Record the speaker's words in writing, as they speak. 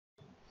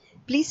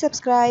Please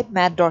subscribe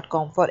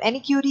math.com for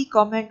any query,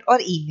 comment or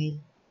email.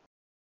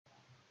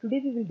 Today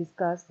we will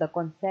discuss the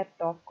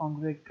concept of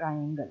congruent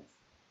triangles.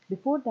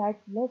 Before that,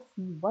 let's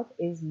see what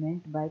is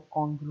meant by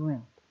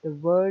congruent. The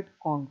word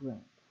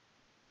congruent.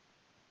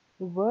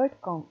 The word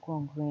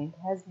congruent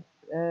has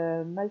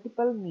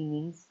multiple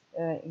meanings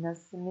in a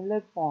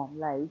similar form.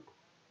 Like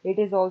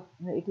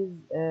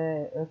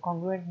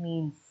congruent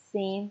means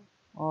same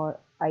or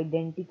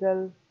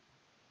identical,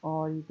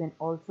 or you can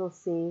also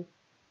say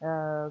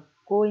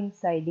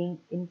coinciding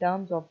in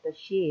terms of the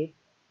shape,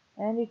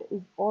 and it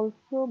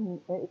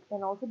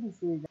can also be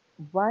said that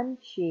one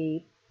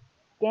shape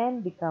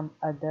can become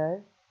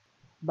other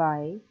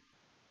by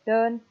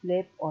turn,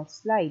 flip or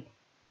slide.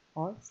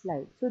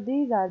 So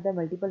these are the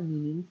multiple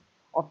meanings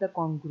of the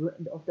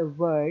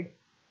word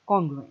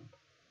congruent.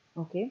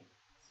 Okay,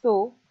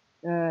 so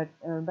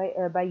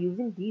by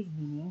using these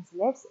meanings,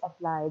 let's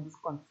apply this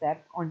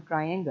concept on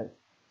triangles.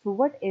 So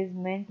what is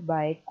meant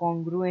by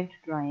congruent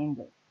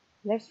triangle?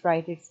 Let's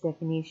write its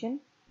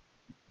definition.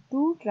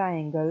 Two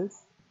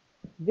triangles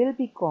will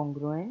be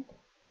congruent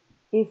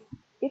if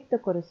the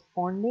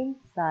corresponding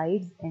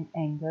sides and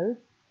angles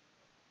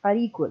are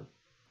equal.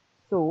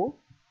 So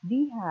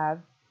we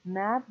have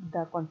mapped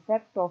the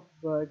concept of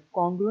word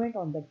congruent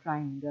on the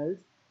triangles,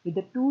 with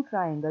the two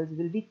triangles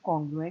will be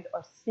congruent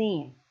or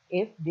same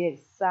if their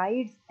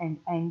sides and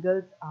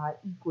angles are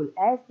equal,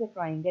 as the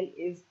triangle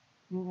is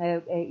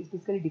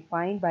basically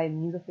defined by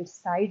means of its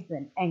sides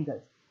and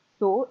angles.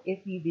 So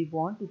if we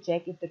want to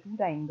check if the two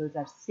triangles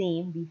are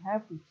same, we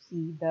have to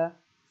see the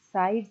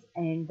sides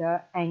and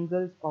the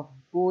angles of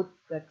both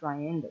the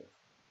triangles.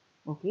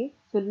 Okay,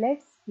 so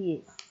let's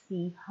see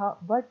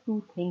what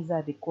two things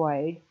are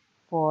required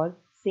for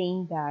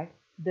saying that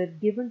the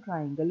given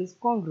triangle is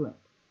congruent.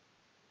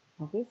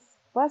 Okay,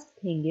 first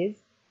thing is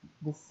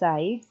the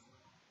sides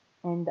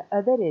and the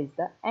other is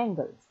the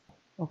angles.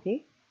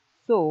 Okay,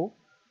 so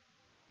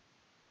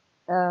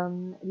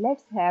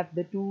let's have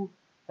the two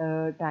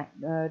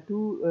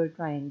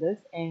triangles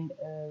and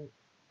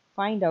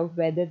find out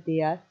whether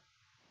they are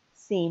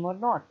same or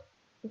not.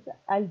 If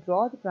I'll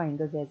draw the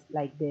triangles as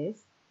like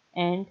this,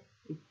 and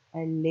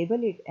I'll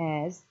label it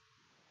as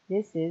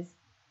this is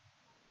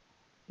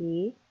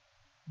A,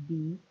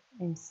 B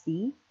and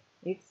C.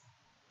 It's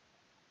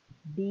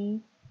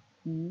D,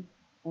 E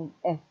and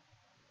F.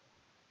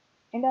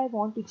 And I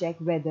want to check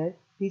whether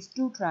these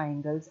two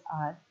triangles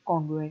are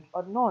congruent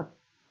or not.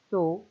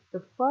 So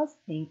the first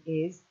thing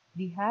is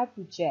we have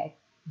to check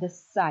the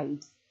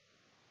sides.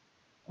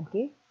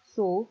 Okay,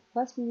 so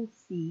first we will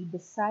see the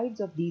sides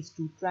of these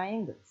two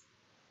triangles.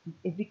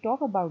 If we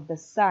talk about the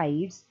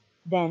sides,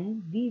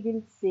 then we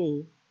will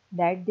say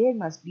that there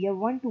must be a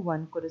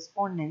one-to-one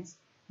correspondence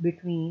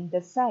between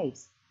the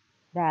sides.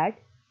 That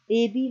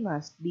AB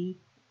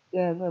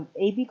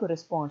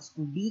corresponds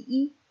to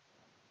DE,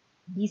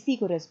 BC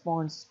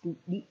corresponds to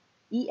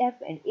EF,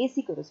 and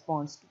AC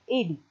corresponds to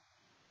AD.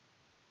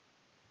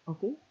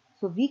 Okay,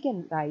 so we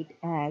can write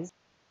as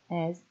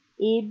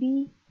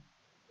AB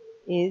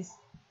is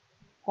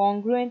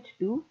congruent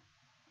to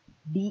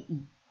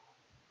DE.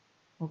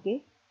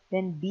 Okay,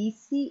 then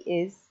BC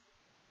is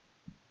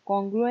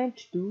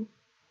congruent to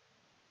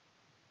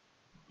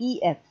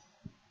EF,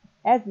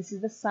 as this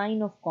is the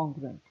sign of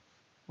congruent.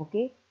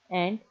 Okay,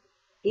 and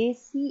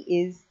AC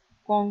is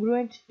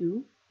congruent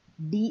to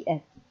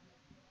DF.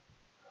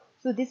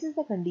 So this is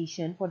the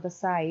condition for the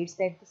sides,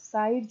 that the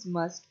sides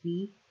must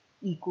be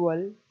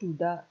equal to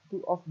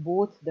of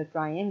both the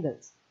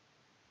triangles.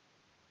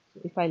 So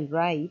if I'll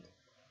write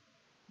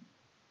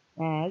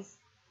as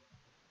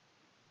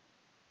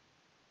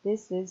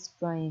this is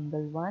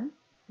triangle 1,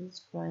 this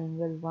is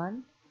triangle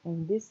 1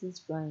 and this is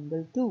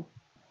triangle 2.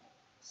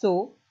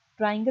 So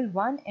triangle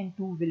 1 and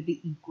 2 will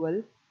be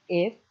equal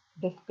if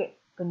the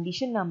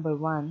condition number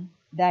 1,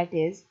 that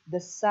is the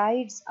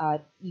sides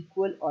are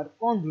equal or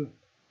congruent.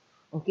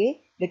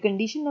 Okay, the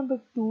condition number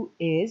 2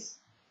 is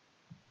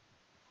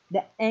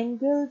the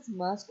angles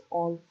must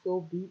also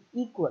be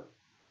equal.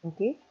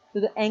 Okay, so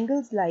the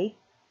angles, like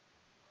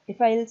if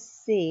I'll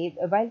say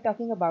while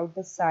talking about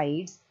the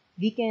sides,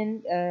 we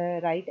can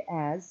write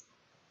as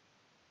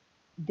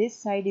this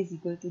side is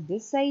equal to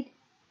this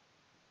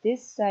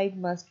side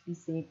must be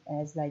same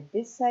as like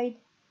this side,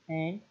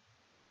 and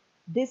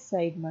this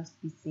side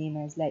must be same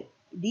as like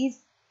these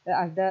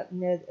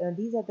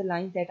these are the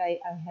lines that I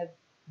have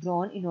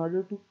drawn in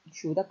order to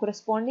show the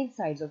corresponding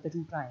sides of the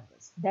two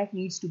triangles that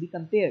needs to be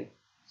compared.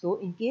 So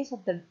in case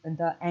of the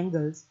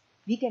angles,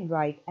 we can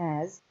write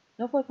as,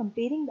 now for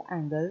comparing the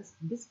angles,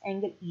 this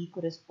angle E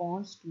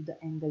corresponds to the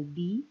angle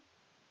D,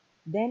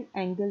 then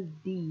angle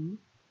D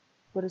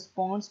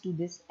corresponds to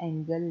this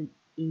angle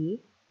A,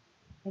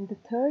 and the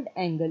third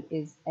angle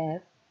is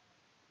F,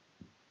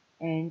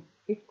 and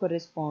it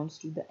corresponds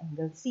to the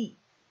angle C.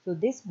 So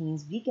this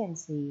means we can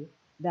say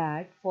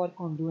that for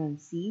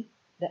congruency,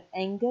 the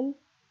angle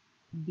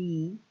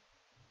B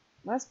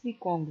must be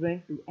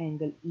congruent to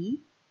angle E,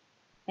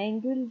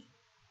 angle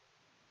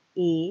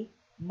A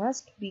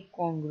must be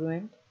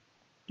congruent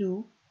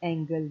to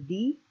angle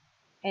D,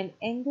 and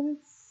angle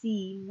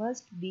C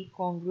must be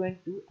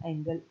congruent to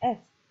angle F.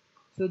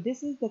 So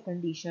this is the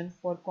condition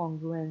for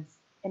congruence.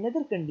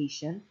 Another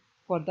condition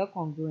for the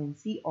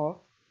congruency of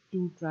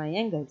two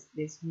triangles.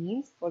 This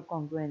means for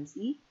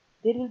congruency,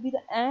 there will be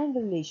the and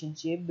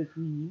relationship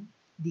between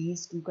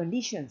these two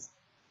conditions,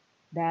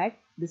 that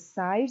the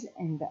sides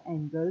and the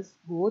angles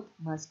both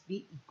must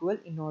be equal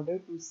in order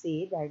to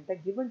say that the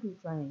given two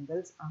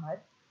triangles are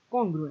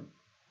congruent.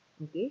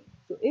 Okay,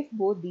 so if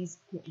both these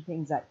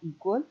things are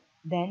equal,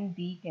 then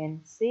we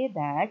can say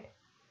that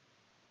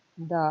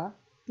the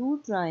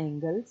two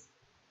triangles,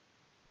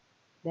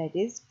 that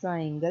is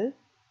triangle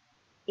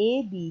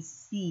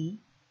ABC,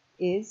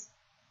 is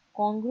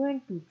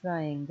congruent to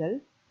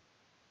triangle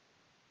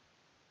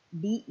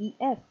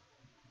DEF.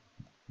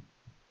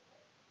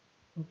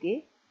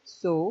 Okay,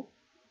 so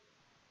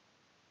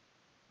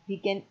we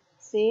can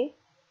say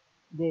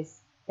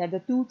this, that the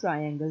two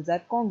triangles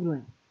are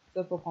congruent.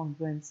 So for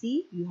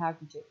congruency, you have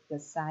to check the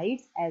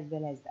sides as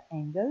well as the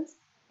angles,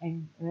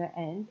 and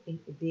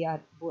if they are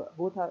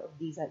both of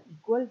these are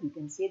equal, we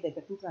can say that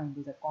the two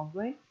triangles are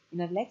congruent. In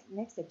our next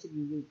lecture,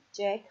 we will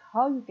check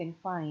how you can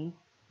find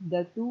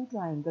the two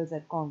triangles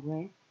are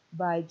congruent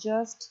by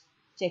just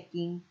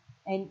checking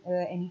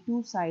any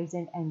two sides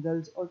and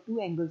angles, or two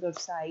angles or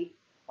side,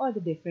 or the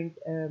different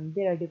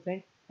there are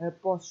different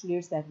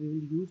postulates that we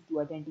will use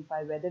to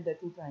identify whether the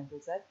two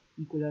triangles are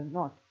equal or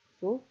not.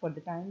 So for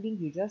the time being,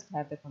 you just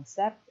have the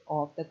concept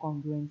of the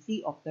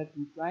congruency of the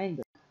two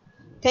triangles.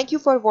 Thank you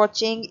for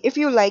watching. If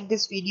you like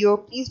this video,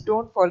 please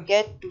don't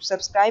forget to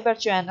subscribe our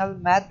channel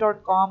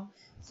math.com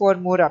for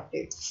more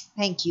updates.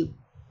 Thank you.